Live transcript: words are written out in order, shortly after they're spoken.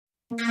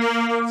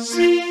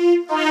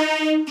Cozy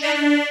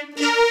Blanket.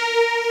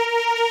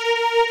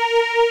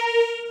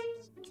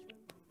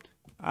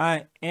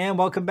 Alright, and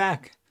welcome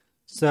back.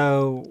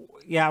 So,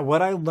 yeah,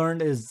 what I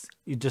learned is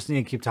you just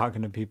need to keep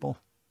talking to people.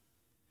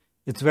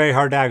 It's very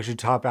hard to actually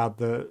top out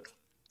the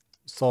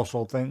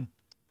social thing.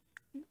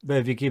 But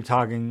if you keep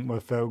talking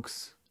with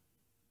folks,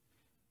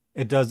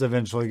 it does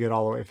eventually get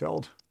all the way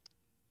filled.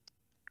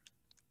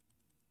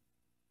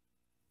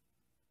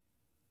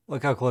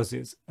 Look how close he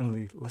is.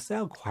 And listen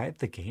how quiet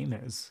the game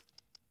is.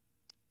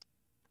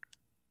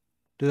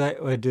 Do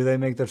they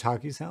make their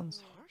talkie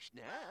sounds?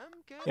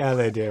 Yeah,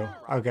 they do.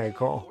 Okay,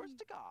 cool.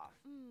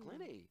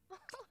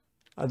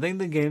 I think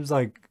the game's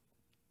like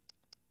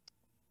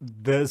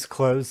this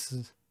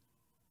close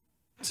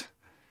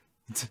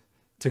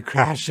to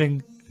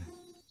crashing.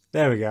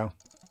 There we go.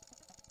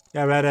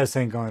 Yeah, Red S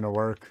ain't going to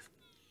work.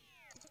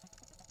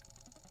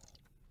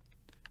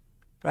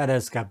 Red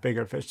S got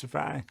bigger fish to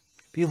fry.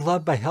 Be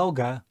loved by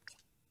Helga.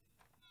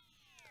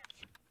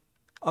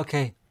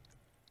 Okay.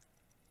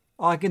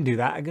 Oh, I can do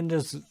that. I can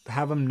just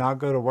have him not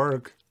go to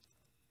work.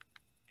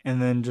 And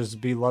then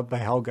just be loved by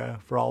Helga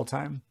for all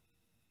time.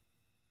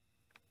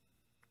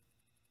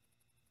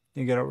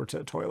 You get over to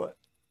the toilet.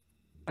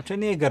 Actually, I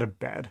need to go to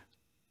bed.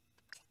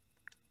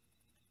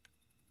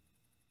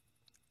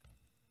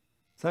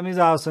 So that means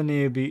I also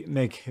need to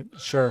make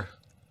sure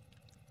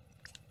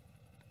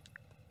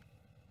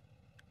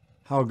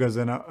Helga's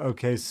in an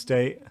okay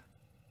state.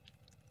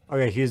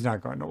 Okay, he's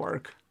not going to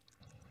work.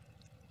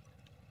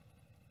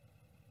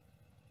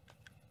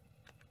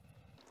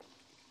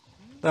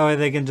 That way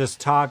they can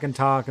just talk and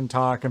talk and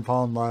talk and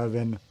fall in love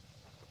and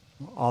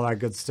all that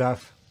good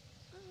stuff.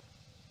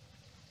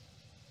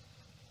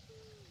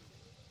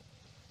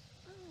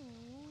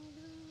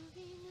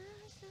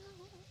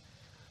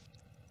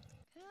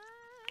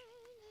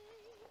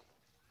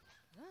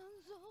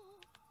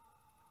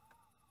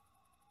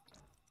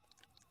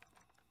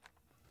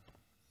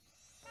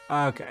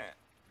 Okay.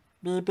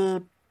 Beep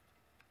beep.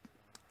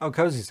 Oh,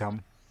 Cozy's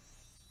home.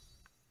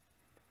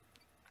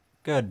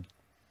 Good.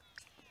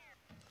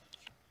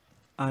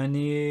 I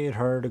need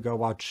her to go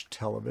watch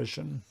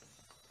television.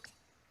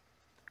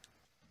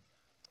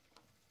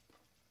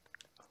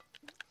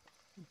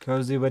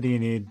 Cozy, what do you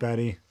need,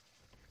 buddy?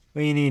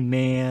 What do you need,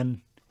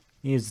 man?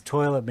 He needs the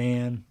toilet,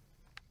 man.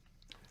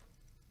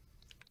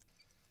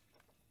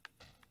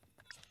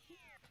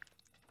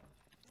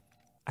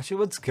 Actually,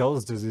 what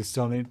skills does he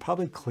still need?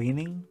 Probably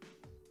cleaning,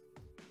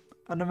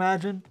 I'd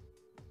imagine.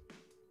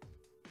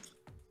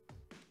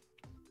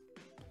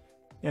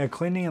 Yeah,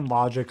 cleaning and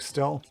logic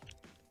still.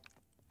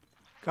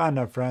 Got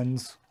enough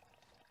friends.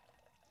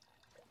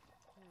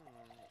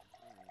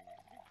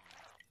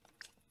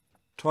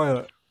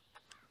 Toilet.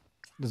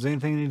 Does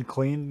anything need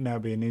cleaned? No,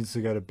 but he needs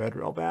to go to bed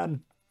real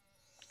bad.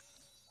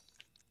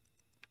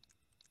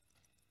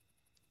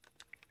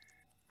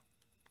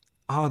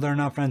 Oh, they're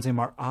not friends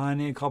anymore. Oh, I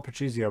need to call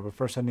Pachizio, but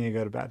first I need to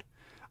go to bed.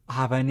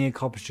 Ah, but I need to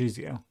call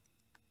Pachizio.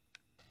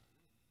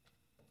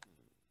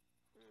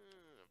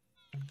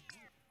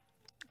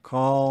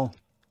 Call.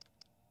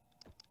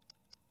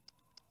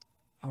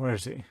 Oh, where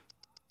is he?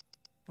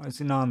 Why is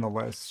he not on the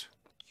list?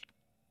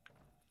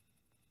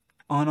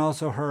 Oh, and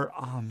also her.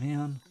 Oh,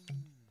 man.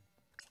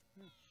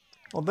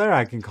 Well, there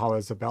I can call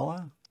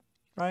Isabella,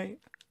 right?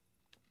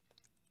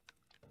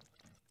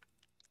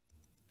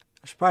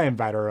 I should probably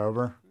invite her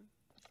over.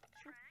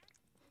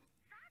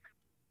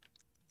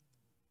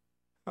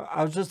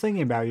 I was just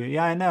thinking about you.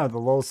 Yeah, I know. The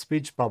little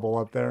speech bubble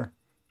up there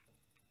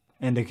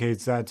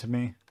indicates that to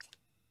me.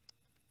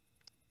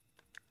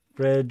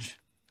 Fridge.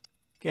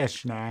 Get a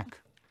snack.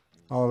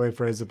 All the way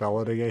for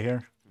Isabella to get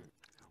here.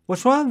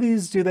 Which one of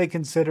these do they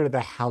consider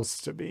the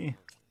house to be?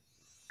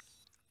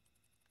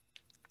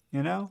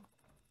 You know?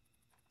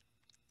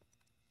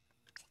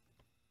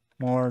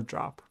 More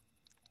drop.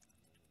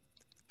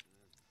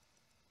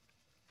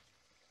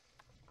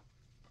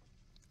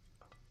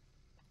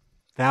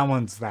 That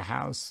one's the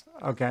house.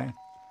 Okay.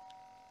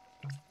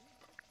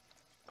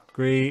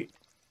 Greet.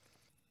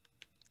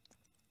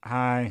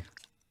 Hi.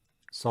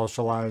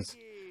 Socialize.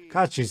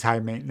 God, she's high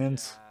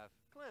maintenance.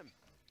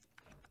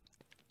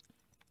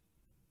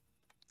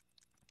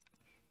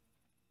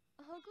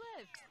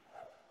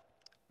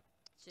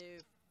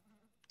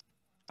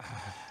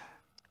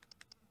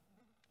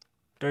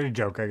 Dirty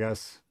joke, I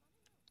guess.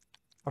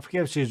 I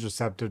forget if she's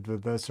receptive to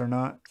this or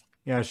not.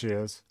 Yeah, she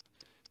is.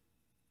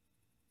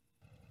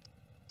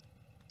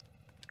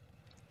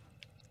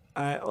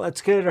 Alright,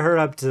 let's get her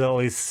up to at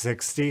least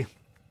 60.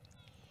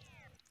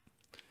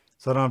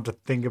 So I don't have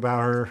to think about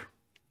her.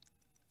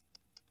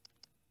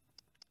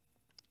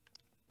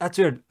 That's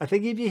weird. I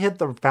think if you hit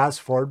the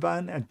fast forward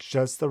button at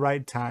just the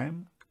right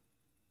time,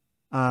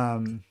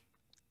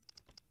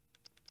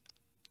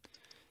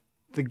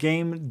 the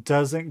game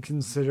doesn't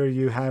consider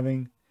you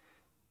having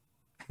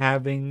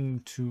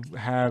to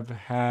have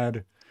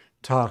had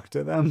talk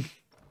to them.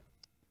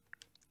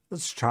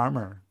 Let's charm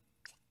her.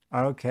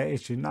 Okay,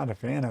 she's not a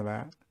fan of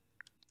that.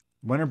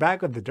 Win her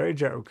back with the dirty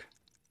joke.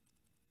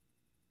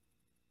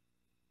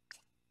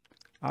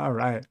 All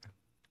right.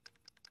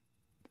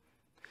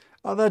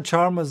 Oh, that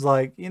charm was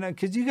like, you know,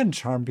 because you can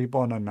charm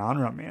people in a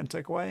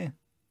non-romantic way.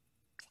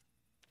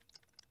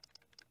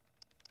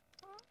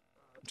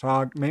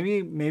 Talk.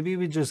 Maybe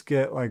we just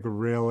get like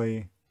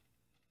really.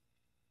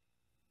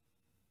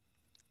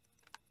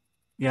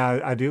 Yeah,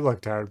 I do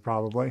look tired,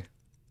 probably.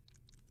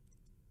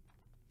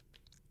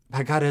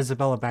 I got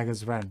Isabella back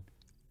as a friend.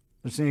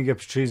 I just need to get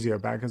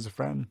Patrizio back as a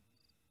friend.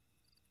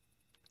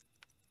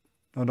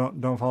 No,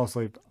 don't fall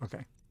asleep.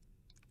 Okay.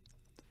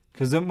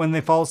 Because then when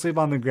they fall asleep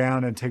on the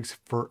ground, it takes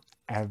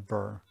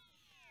forever.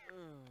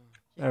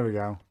 There we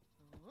go.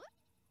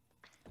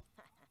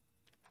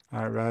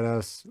 All right,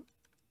 Rados.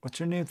 What's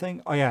your new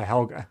thing? Oh yeah,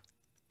 Helga.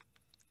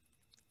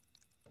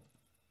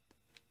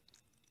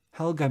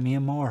 Helga, mi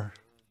amor.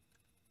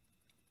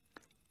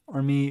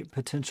 Or mi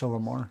potential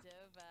amor.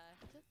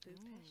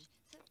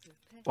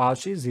 While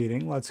she's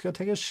eating, let's go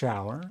take a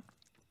shower.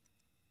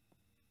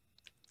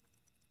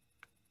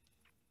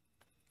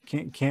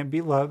 Can't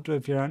be loved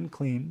if you're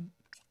unclean.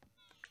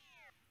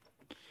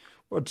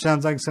 Which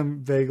sounds like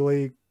some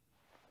vaguely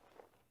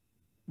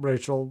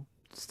racial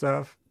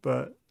stuff,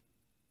 but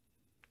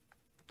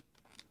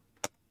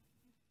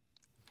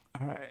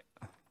all right.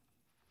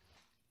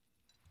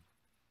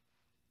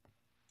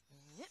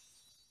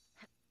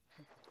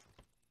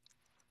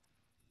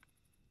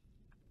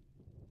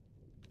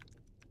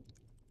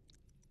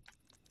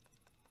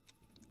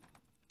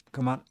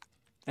 Come on.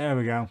 There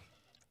we go.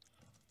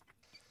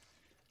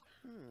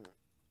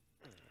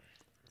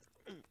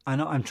 I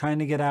know, I'm trying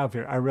to get out of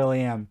here. I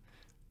really am.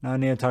 Now I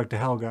need to talk to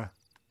Helga.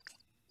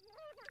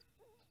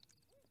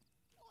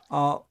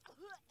 Oh,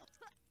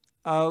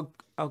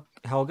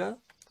 Helga?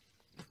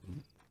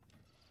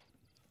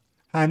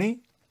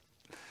 Honey?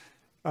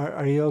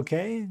 Are you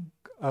okay?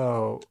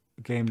 Oh,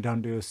 game,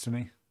 don't do this to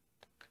me.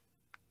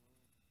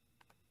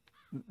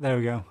 There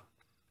we go.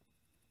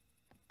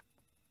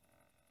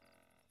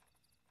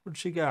 Where'd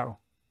she go?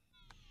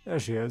 There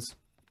she is.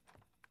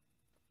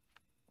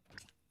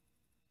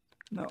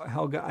 No,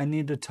 Helga, I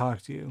need to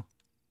talk to you.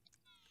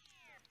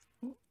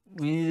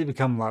 We need to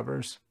become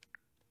lovers.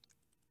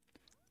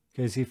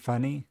 Okay, is he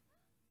funny?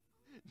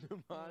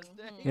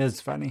 He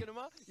is funny.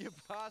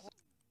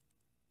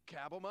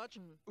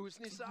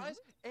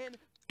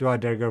 Do I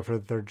dare go for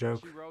the third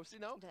joke?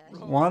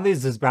 One of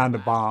these is bound to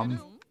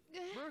bomb.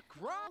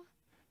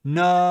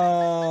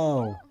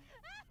 No!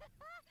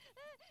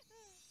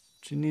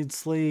 She needs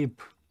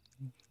sleep.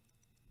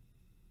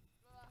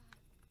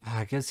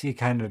 I guess he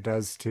kind of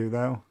does too,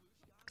 though.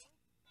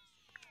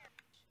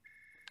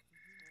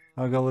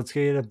 I'll go, let's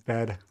get you to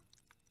bed.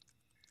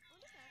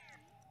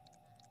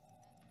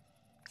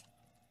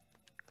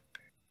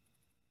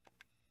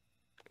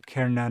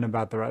 Care none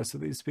about the rest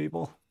of these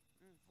people.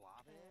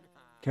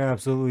 Care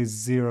absolutely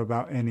zero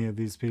about any of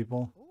these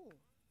people.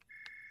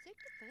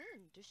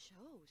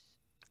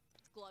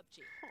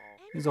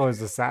 He's always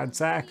a sad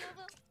sack.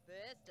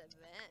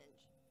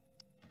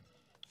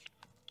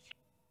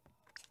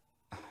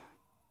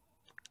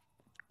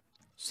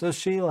 So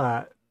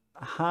Sheila,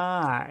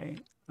 hi.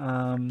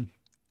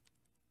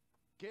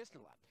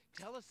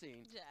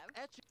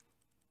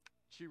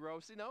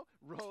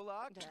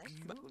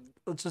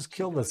 Let's just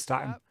kill this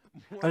time.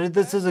 I mean,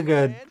 this is a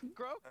good...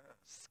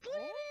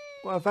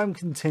 Well, if I'm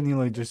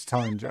continually just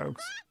telling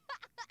jokes.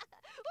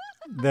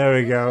 There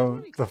we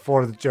go. The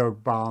fourth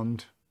joke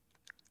bombed.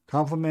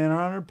 Compliment her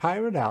on her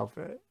pirate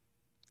outfit.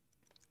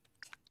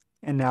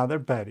 And now they're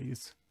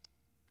buddies.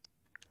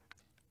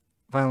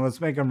 Fine,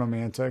 let's make them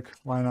romantic.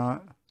 Why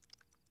not?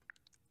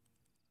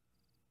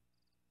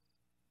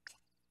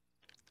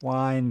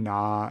 Why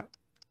not?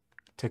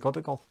 Tickle,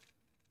 tickle.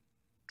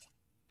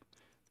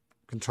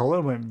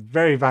 Controller went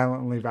very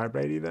violently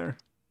vibrating there.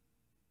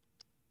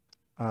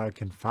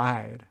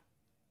 Confide.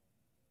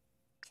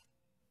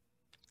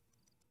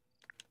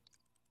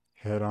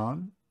 Hit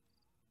on.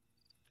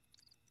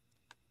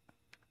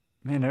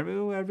 Man,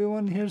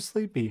 everyone here's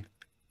sleepy.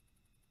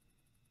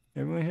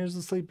 Everyone here's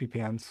the sleepy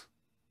pants.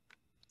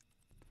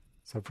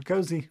 Except for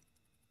Cozy.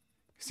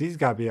 Because he's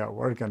got to be at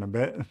work in a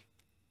bit.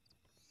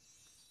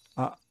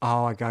 Oh,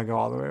 I gotta go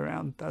all the way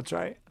around. That's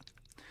right.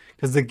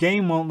 Because the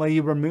game won't let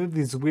you remove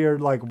these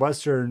weird, like,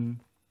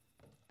 Western...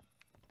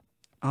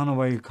 I don't know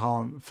what you call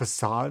them.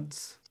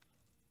 Facades?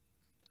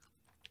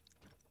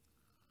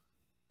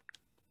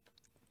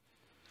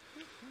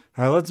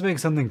 Alright, let's make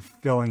something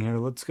filling here.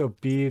 Let's go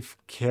beef,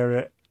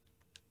 carrot,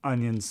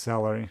 onion,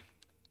 celery.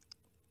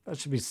 That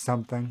should be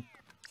something.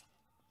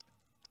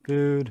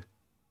 Food.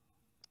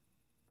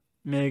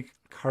 Make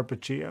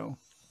carpaccio.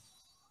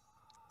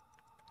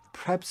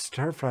 Prep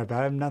stir fry, but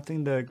I have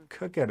nothing to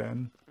cook it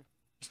in.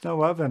 There's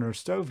no oven or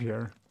stove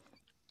here.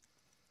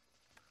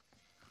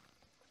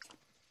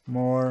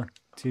 More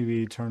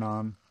TV, turn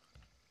on.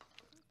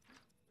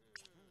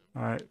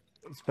 Alright,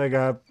 let's pick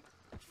up,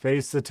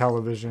 face the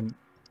television,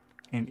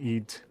 and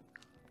eat.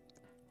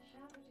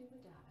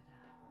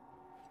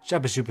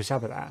 Shabba shooba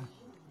shabba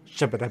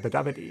shabba dabba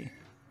dabbity.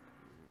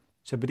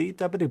 Shabbity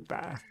dabba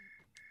doopa.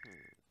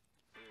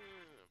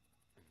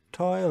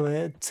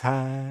 Toilet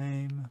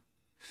time.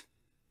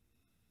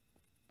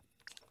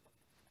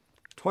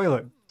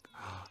 Toilet.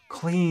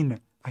 Clean.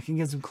 I can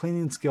get some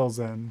cleaning skills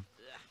in.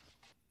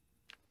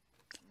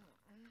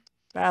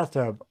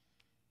 Bathtub.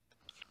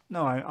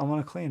 No, I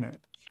want to clean it.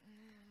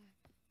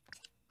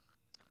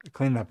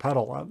 Clean that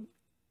puddle up.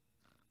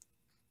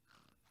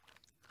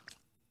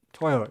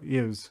 Toilet.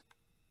 Use.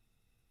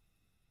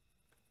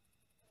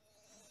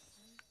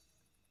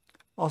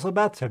 Also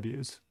bathtub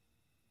use.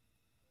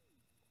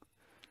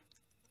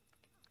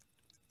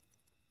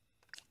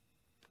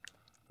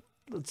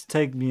 Let's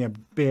take me a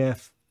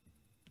bath.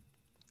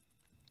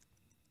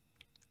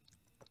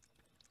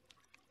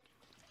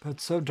 But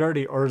it's so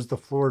dirty, or is the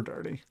floor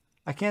dirty?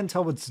 I can't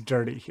tell what's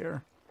dirty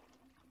here.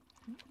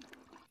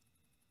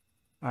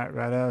 Alright,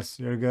 Red S,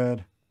 you're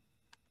good.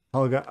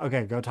 Helga,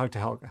 okay, go talk to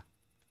Helga.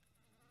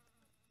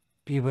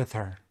 Be with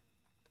her.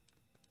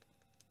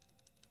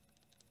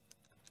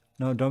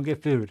 No, don't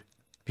get food.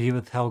 Be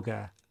with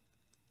Helga.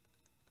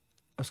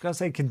 I was gonna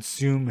say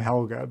consume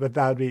Helga, but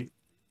that'd be...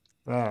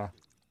 that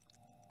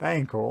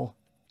ain't cool.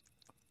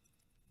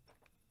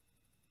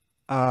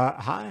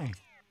 Hi.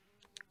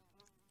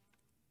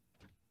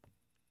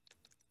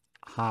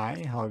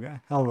 Hi,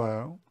 Helga.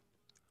 Hello.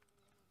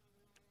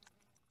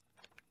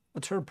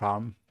 What's her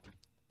problem?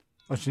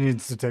 Oh, she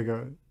needs to take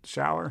a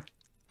shower.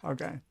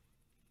 Okay.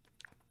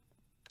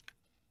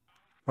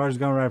 Car's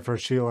going right for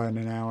Sheila in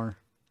an hour.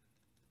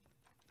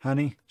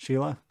 Honey,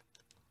 Sheila?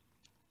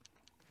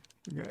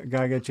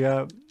 Gotta get you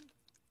up.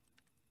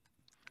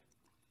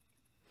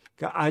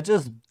 I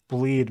just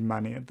bleed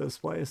money at this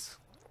place.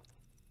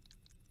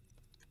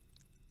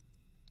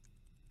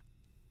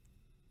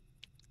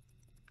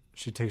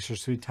 She takes her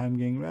sweet time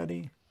getting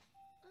ready.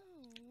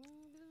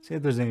 See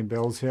if there's any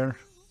bills here.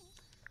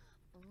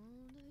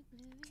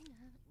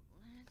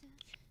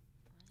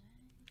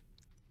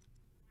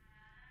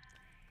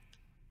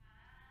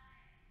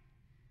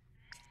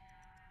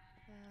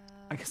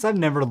 I guess I've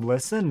never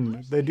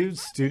listened. They do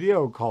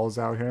studio calls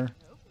out here.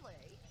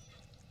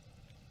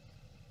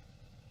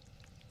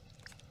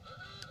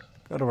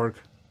 Go to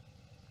work.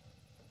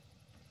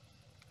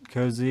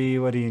 Cozy,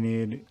 what do you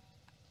need?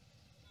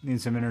 Need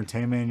some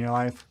entertainment in your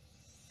life?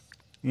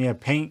 Yeah,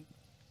 paint.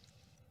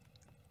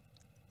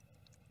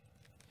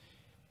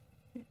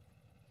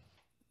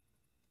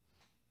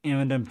 You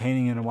haven't done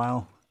painting in a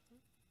while.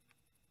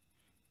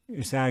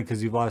 You're sad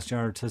because you've lost your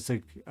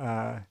artistic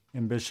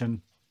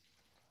ambition.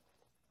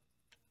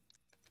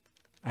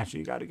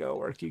 Actually, you gotta go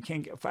work. You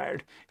can't get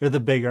fired. You're the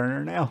big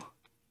earner now.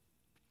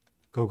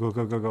 Go, go,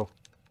 go, go, go.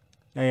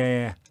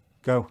 Yeah.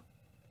 Go.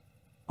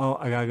 Oh,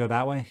 I gotta go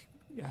that way?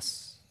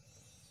 Yes.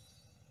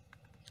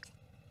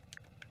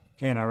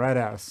 Okay, now Red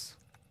S.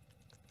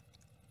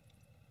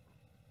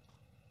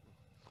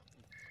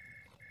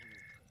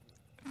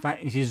 Fine.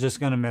 He's just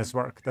gonna miss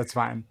work. That's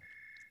fine.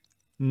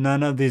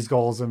 None of these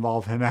goals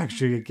involve him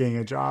actually getting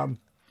a job.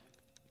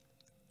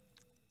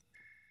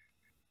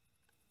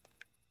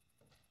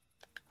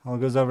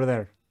 Helga's over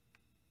there.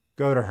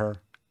 Go to her.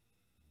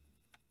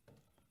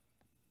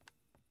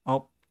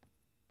 Oh.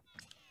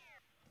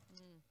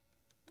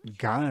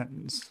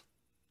 Guns.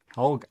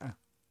 Helga.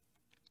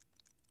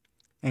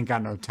 Ain't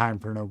got no time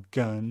for no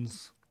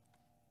guns.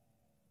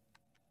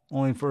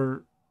 Only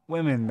for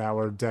women that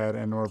were dead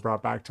and were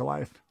brought back to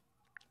life.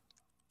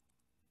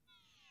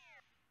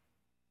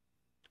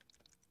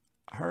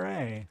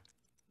 Hooray.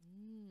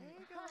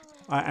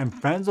 I'm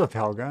friends with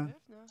Helga.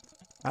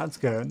 That's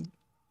good.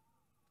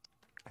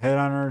 Hit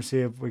on her,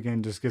 see if we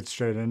can just get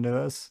straight into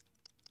this.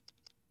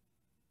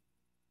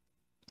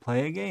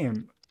 Play a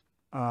game.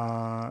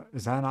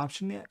 Is that an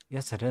option yet?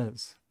 Yes, it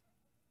is.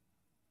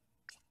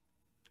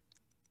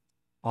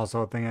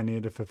 Also a thing I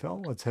need to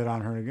fulfill. Let's hit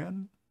on her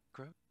again.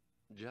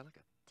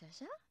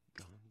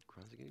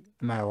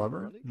 Am I a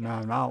lover? No,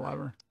 I'm not a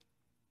lover.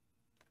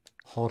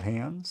 Hold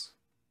hands.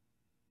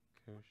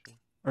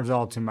 Or is it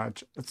all too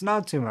much? It's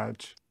not too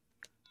much.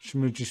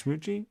 Schmoochy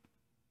schmoochy?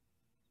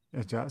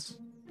 Yes.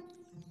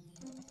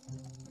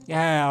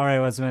 Yeah,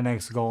 alright, what's my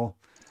next goal?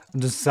 I'm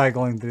just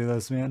cycling through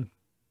this, man.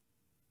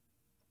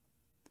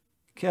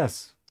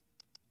 Kiss.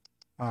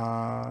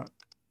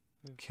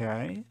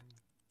 Okay.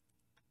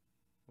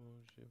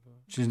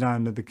 She's not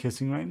into the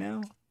kissing right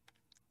now.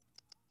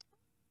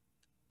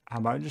 How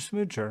about I just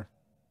smooch her?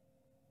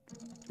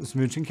 Does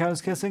smooching count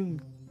as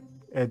kissing?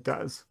 It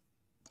does.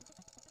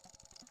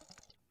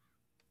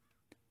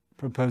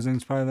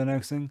 Proposing's probably the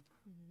next thing.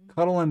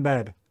 Cuddle in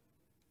bed.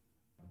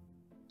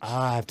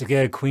 I have to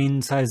get a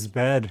queen-size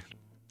bed.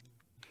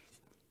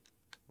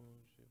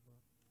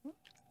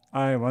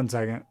 Alright, 1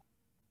 second.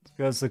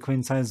 Let's the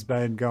queen-size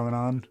bed going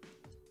on.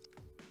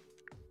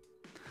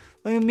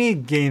 Look at me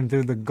game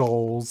through the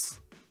goals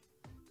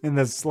in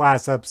this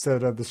last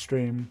episode of the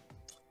stream.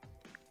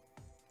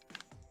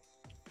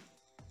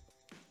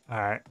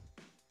 Alright.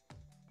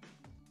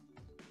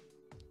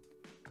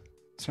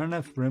 Is there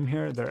enough room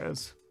here? There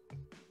is.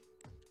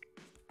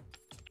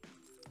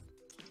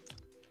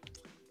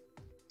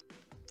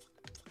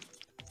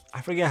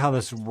 I forget how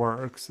this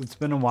works. It's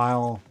been a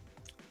while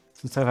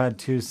since I've had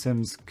 2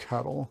 Sims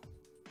cuddle.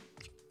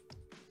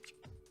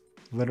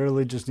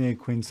 Literally just need a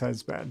queen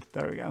size bed.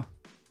 There we go.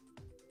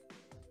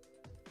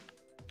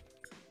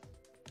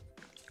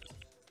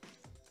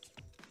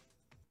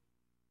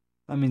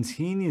 That means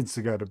he needs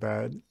to go to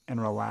bed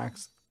and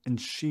relax. And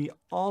she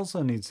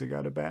also needs to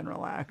go to bed and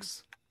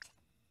relax.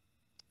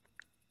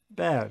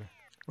 Bed.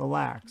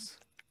 Relax.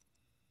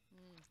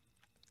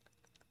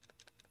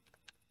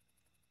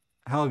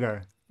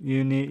 Helga,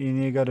 you need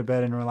to go to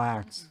bed and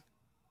relax.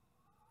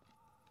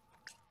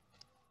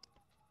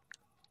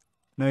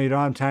 No, you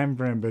don't have time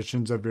for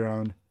ambitions of your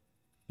own.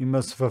 You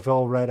must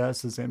fulfill Red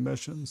S's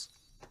ambitions.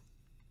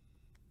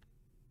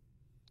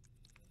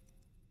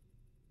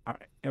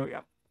 Alright, here we go.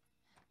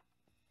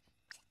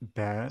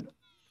 Bed.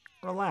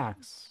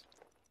 Relax.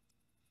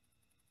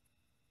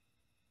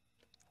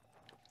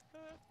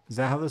 Is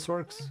that how this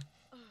works?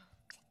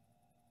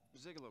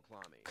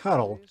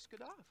 Cuddle.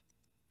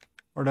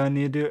 Or do I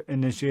need to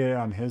initiate it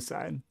on his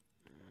side?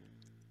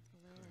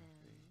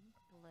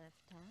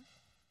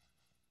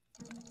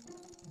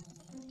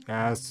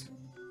 Yes.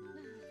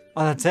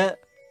 Oh, that's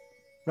it?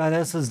 Red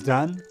S is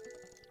done?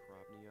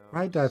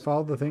 Right? Did I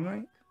follow the thing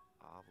right?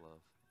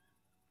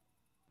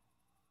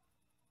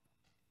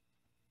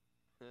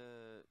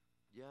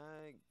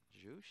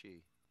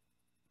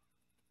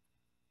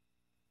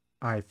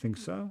 I think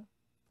so.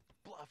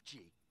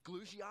 Bluffji,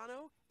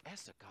 Gluciano,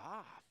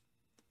 Esakov.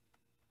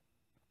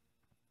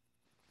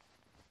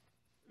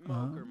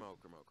 Moker.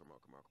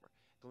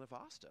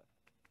 Glivasta.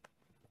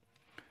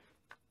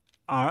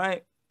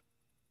 Alright.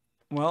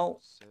 Well,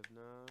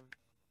 Sivna.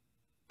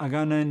 I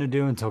got nothing to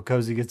do until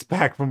Cozy gets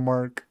back from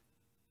work.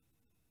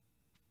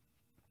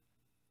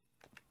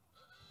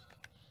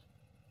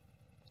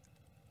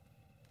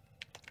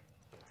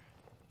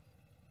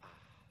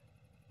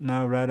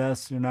 No, Red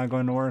S, you're not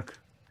going to work.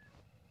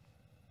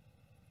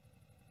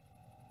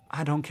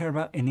 I don't care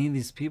about any of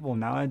these people.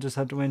 Now I just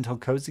have to wait until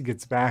Cozy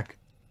gets back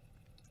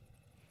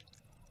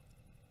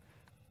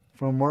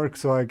from work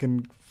so I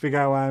can figure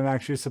out what I'm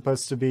actually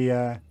supposed to be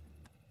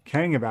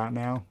caring about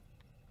now.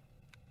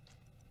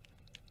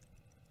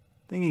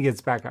 I think he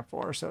gets back at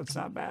 4, so it's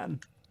not bad.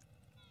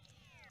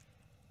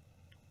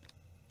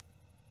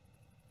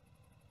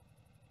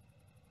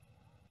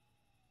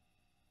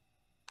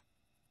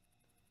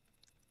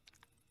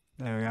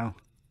 There we go.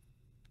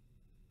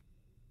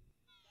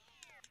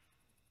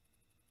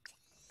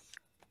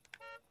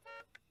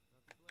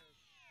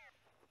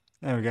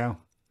 There we go.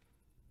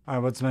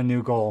 Alright, what's my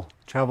new goal?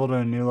 Travel to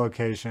a new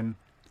location.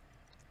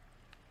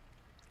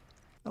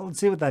 Well, let's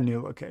see what that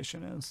new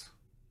location is.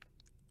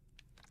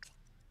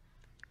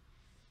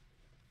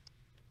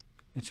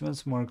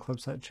 Instruments more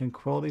clips at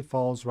Tranquility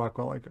Falls,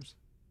 Rockwell Lakers.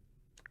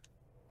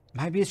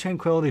 Might be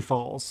Tranquility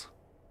Falls.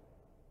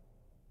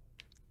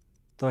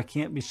 Though I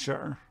can't be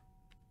sure.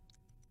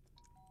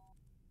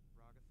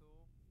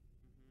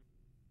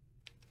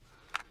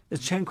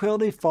 Is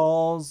Tranquility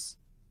Falls...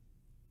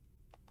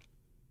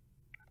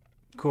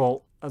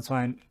 Cool, that's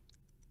fine.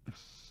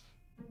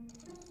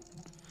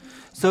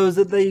 So is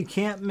it that you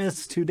can't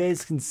miss 2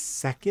 days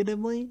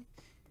consecutively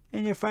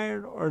and you're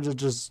fired? Or is it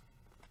just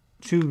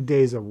 2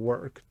 days of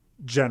work,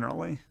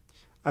 generally?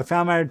 I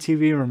found my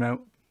TV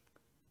remote.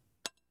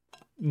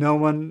 No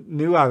one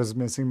knew I was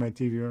missing my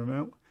TV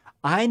remote.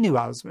 I knew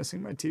I was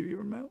missing my TV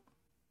remote.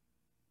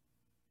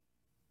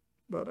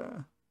 But,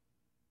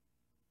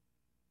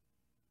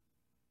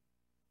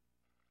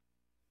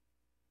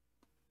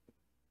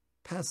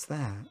 past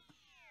that.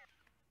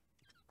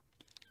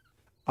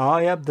 Oh,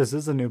 yep, this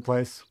is a new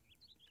place.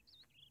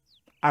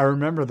 I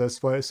remember this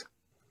place.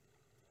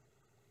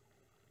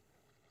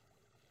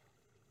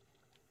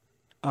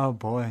 Oh,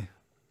 boy.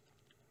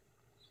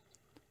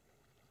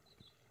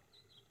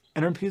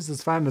 Inner peace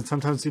is fine, but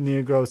sometimes you need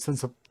to grow a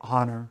sense of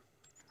honor.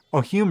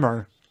 Oh,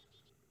 humor.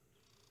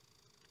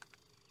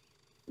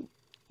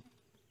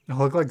 You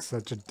look like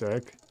such a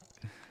dick.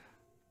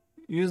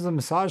 Use the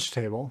massage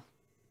table.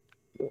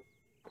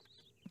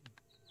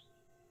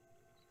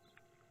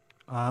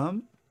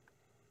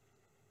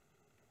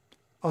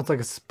 Oh, it's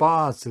like a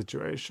spa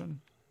situation.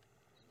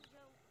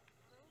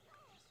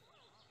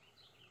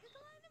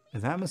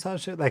 Is that a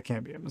massage table? That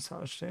can't be a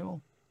massage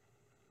table.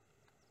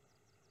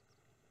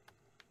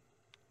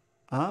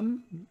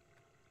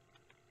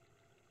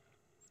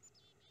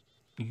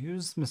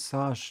 Use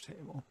massage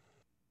table.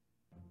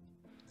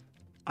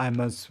 I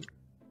must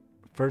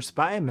first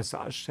buy a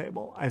massage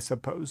table, I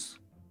suppose.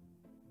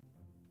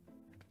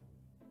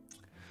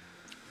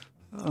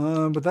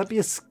 Would that be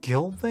a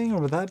skill thing,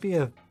 or would that be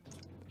a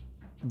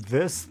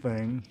this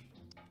thing?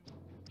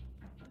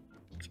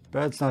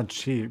 Bet it's not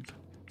cheap.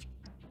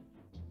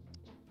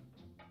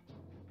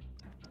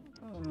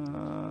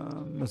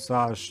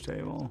 Massage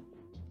table.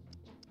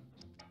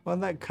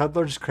 Wasn't that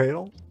Cuddler's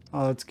Cradle?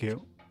 Oh, that's cute.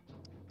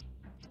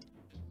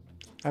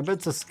 I bet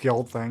it's a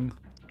skill thing.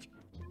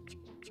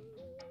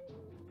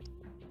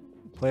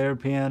 Player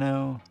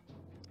piano.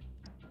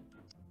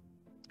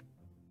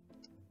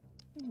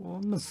 What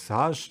would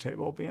massage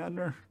table be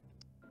under?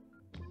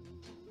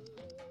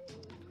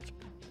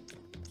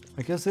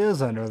 I guess it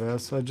is under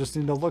this, so I just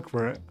need to look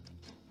for it.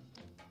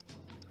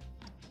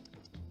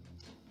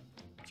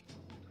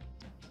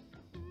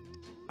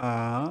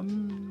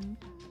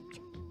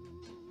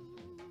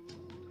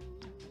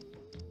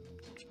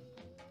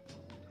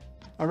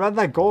 I read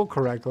that goal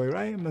correctly,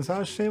 right?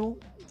 Massage table?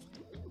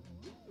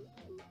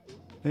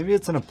 Maybe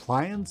it's an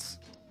appliance?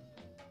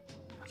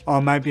 Oh,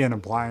 it might be an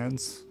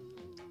appliance.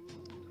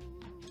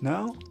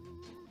 No?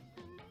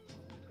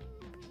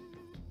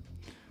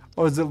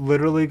 Oh, is it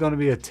literally going to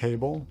be a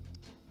table?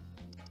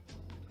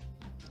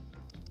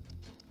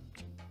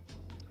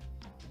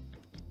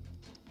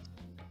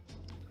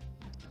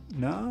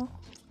 No?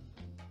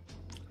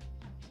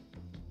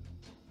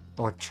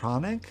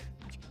 Electronic?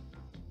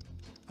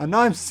 I know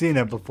I've seen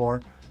it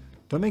before.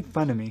 Don't make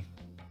fun of me.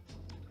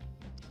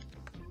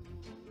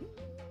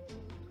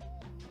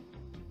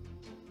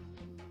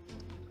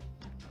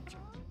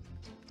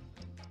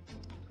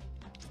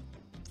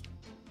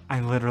 I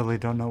literally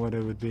don't know what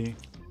it would be.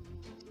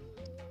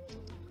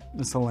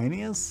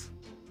 Miscellaneous?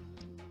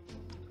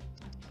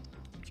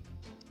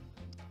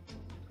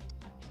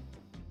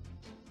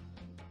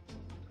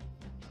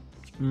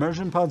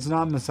 Immersion pod's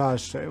not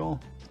massage table.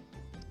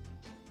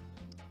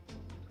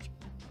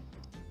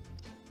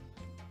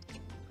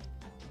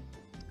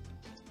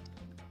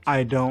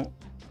 I don't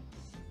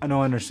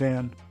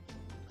understand.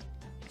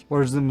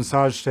 Where's the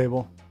massage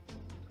table?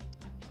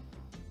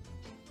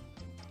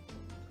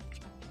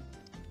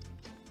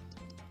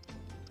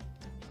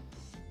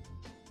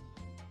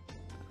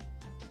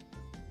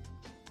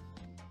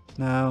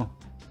 No.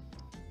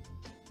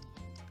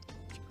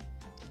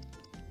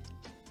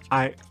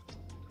 I've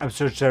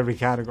searched every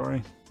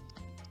category.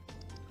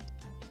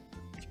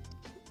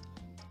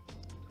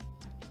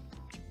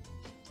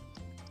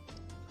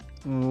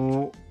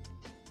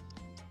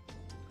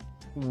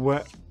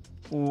 What?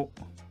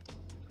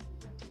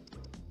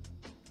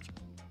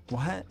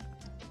 What?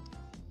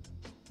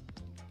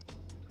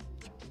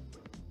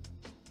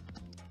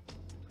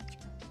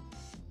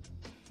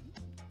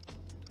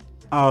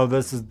 Oh,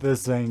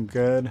 this ain't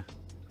good.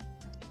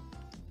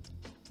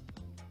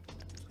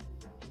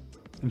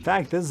 In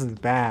fact, this is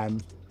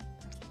bad.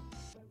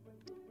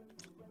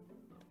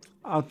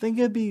 I think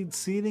it'd be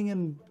seating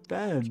in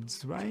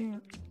beds, right?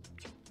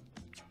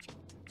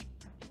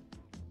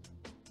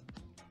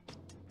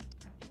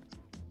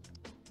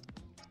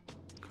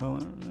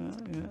 Color,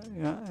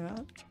 yeah.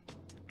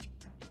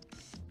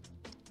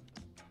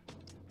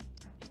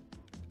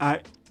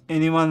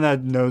 Anyone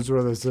that knows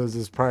where this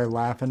is probably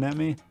laughing at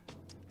me.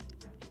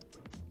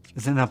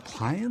 Is it an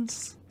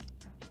appliance?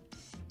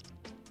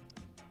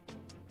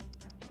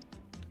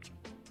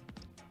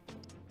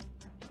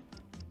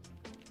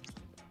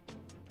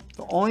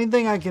 The only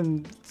thing I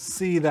can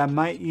see that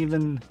might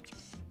even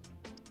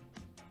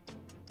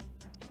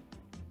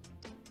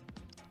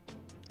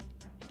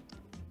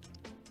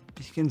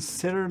be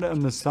considered a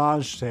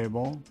massage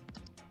table.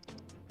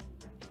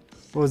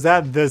 Was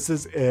that this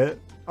is it?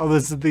 Oh,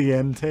 this is the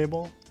end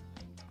table?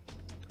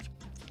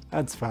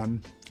 That's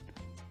fun.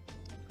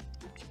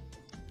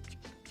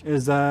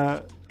 Is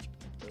down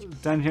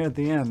here at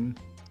the end.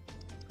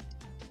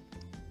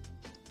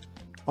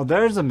 Oh,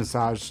 there's a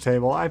massage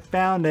table. I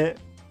found it.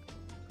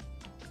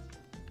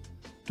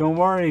 Don't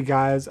worry,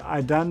 guys.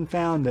 I done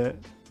found it.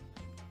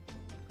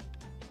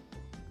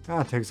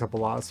 God, it takes up a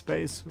lot of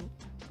space.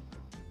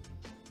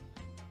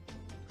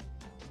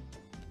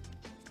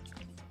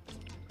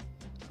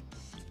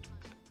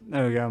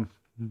 There we go.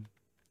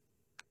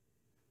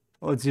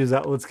 Let's use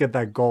that. Let's get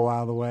that goal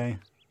out of the way.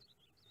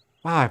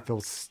 Wow, I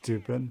feel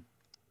stupid.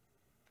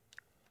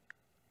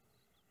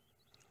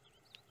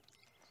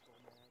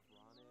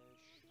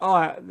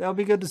 Oh, that'll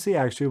be good to see,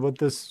 actually, what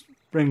this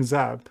brings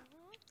up.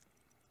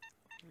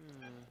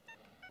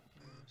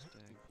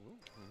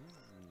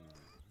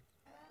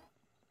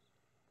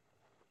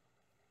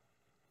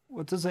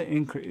 What does it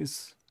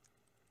increase?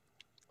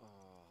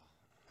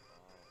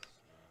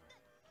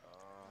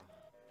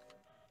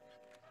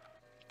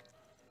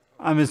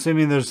 I'm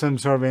assuming there's some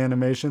sort of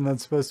animation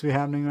that's supposed to be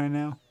happening right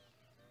now.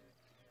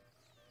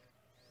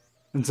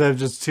 Instead of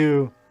just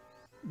two.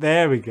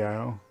 There we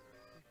go.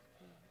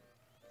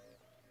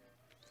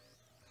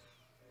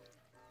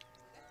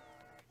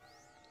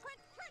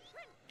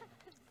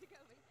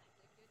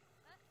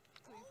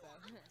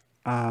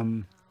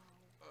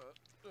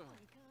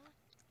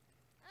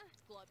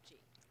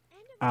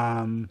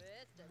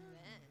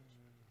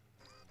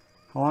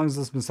 How long is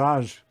this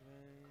massage?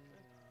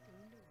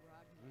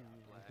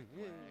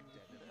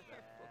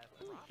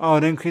 Oh,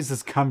 it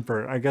increases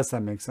comfort. I guess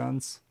that makes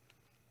sense.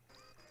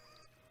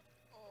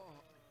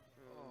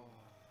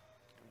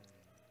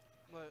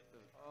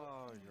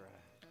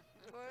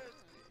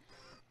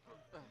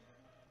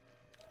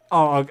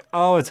 Oh,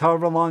 it's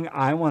however long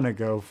I want to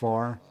go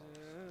for.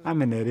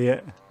 I'm an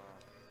idiot.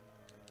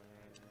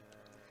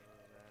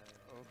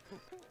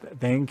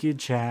 Thank you,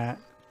 chat.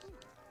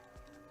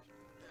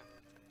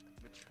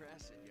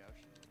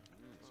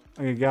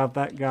 Okay, got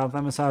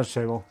that massage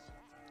table.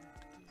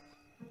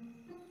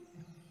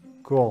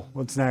 Cool.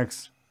 What's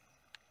next?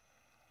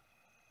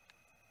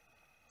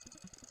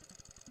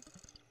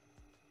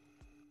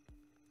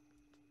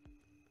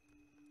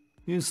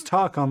 Use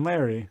talk on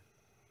Larry.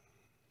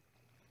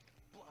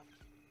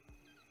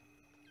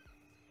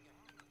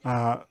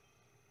 Are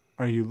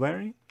you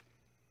Larry?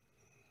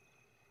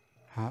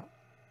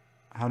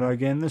 How do I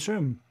get in this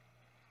room?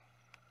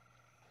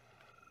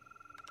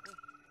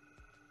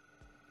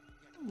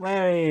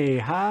 Larry,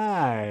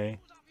 hi.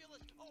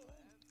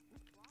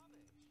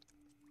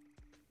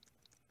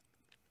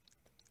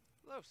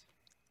 Loves.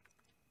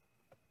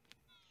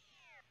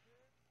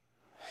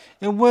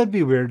 It would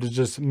be weird to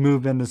just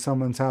move into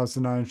someone's house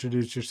and not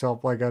introduce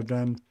yourself like I've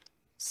done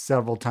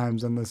several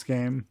times in this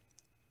game.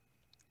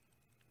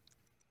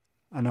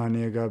 I know I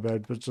need to go to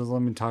bed, but just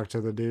let me talk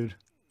to the dude.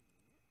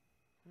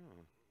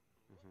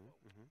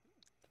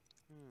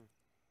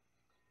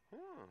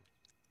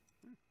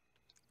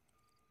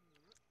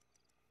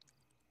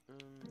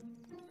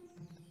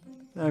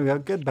 There we go.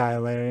 Goodbye,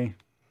 Larry.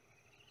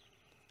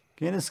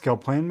 Gain a skill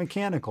playing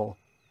mechanical.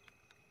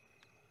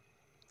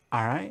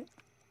 Alright.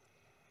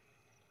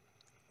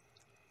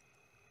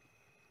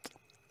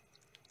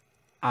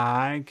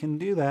 I can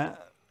do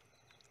that.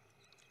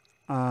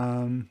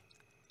 I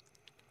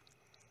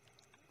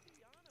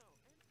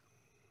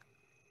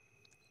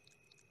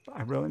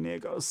really need to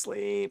go to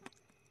sleep.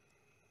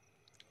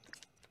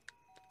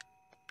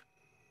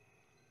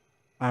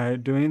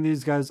 Alright, do any of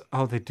these guys...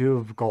 Oh, they do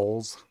have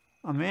goals.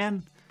 Oh,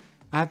 man.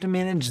 I have to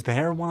manage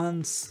their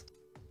ones.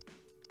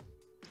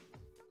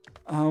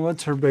 Oh,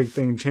 what's her big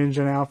thing? Change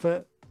an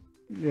outfit?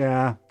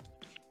 Yeah.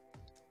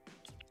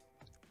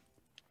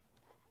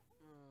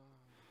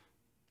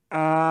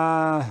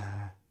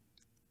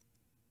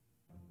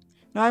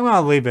 No, I'm going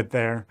to leave it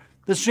there.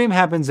 The stream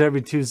happens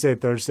every Tuesday,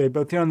 Thursday,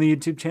 both here on the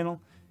YouTube channel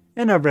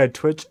and over at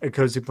Twitch at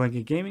Cozy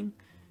Blanket Gaming.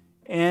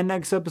 And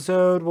next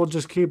episode, we'll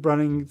just keep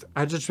running.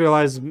 I just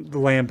realized the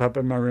lamp up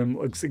in my room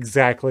looks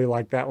exactly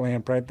like that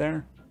lamp right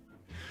there.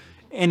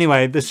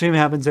 Anyway, the stream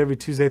happens every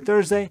Tuesday,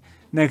 Thursday.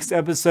 Next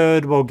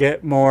episode, we'll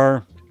get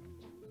more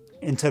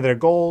into their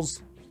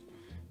goals.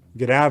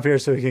 Get out of here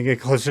so we can get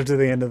closer to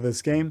the end of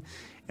this game.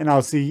 And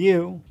I'll see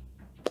you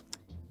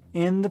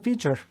in the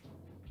future.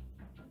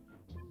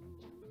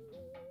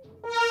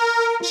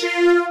 Won't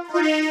you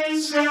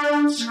please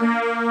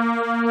subscribe?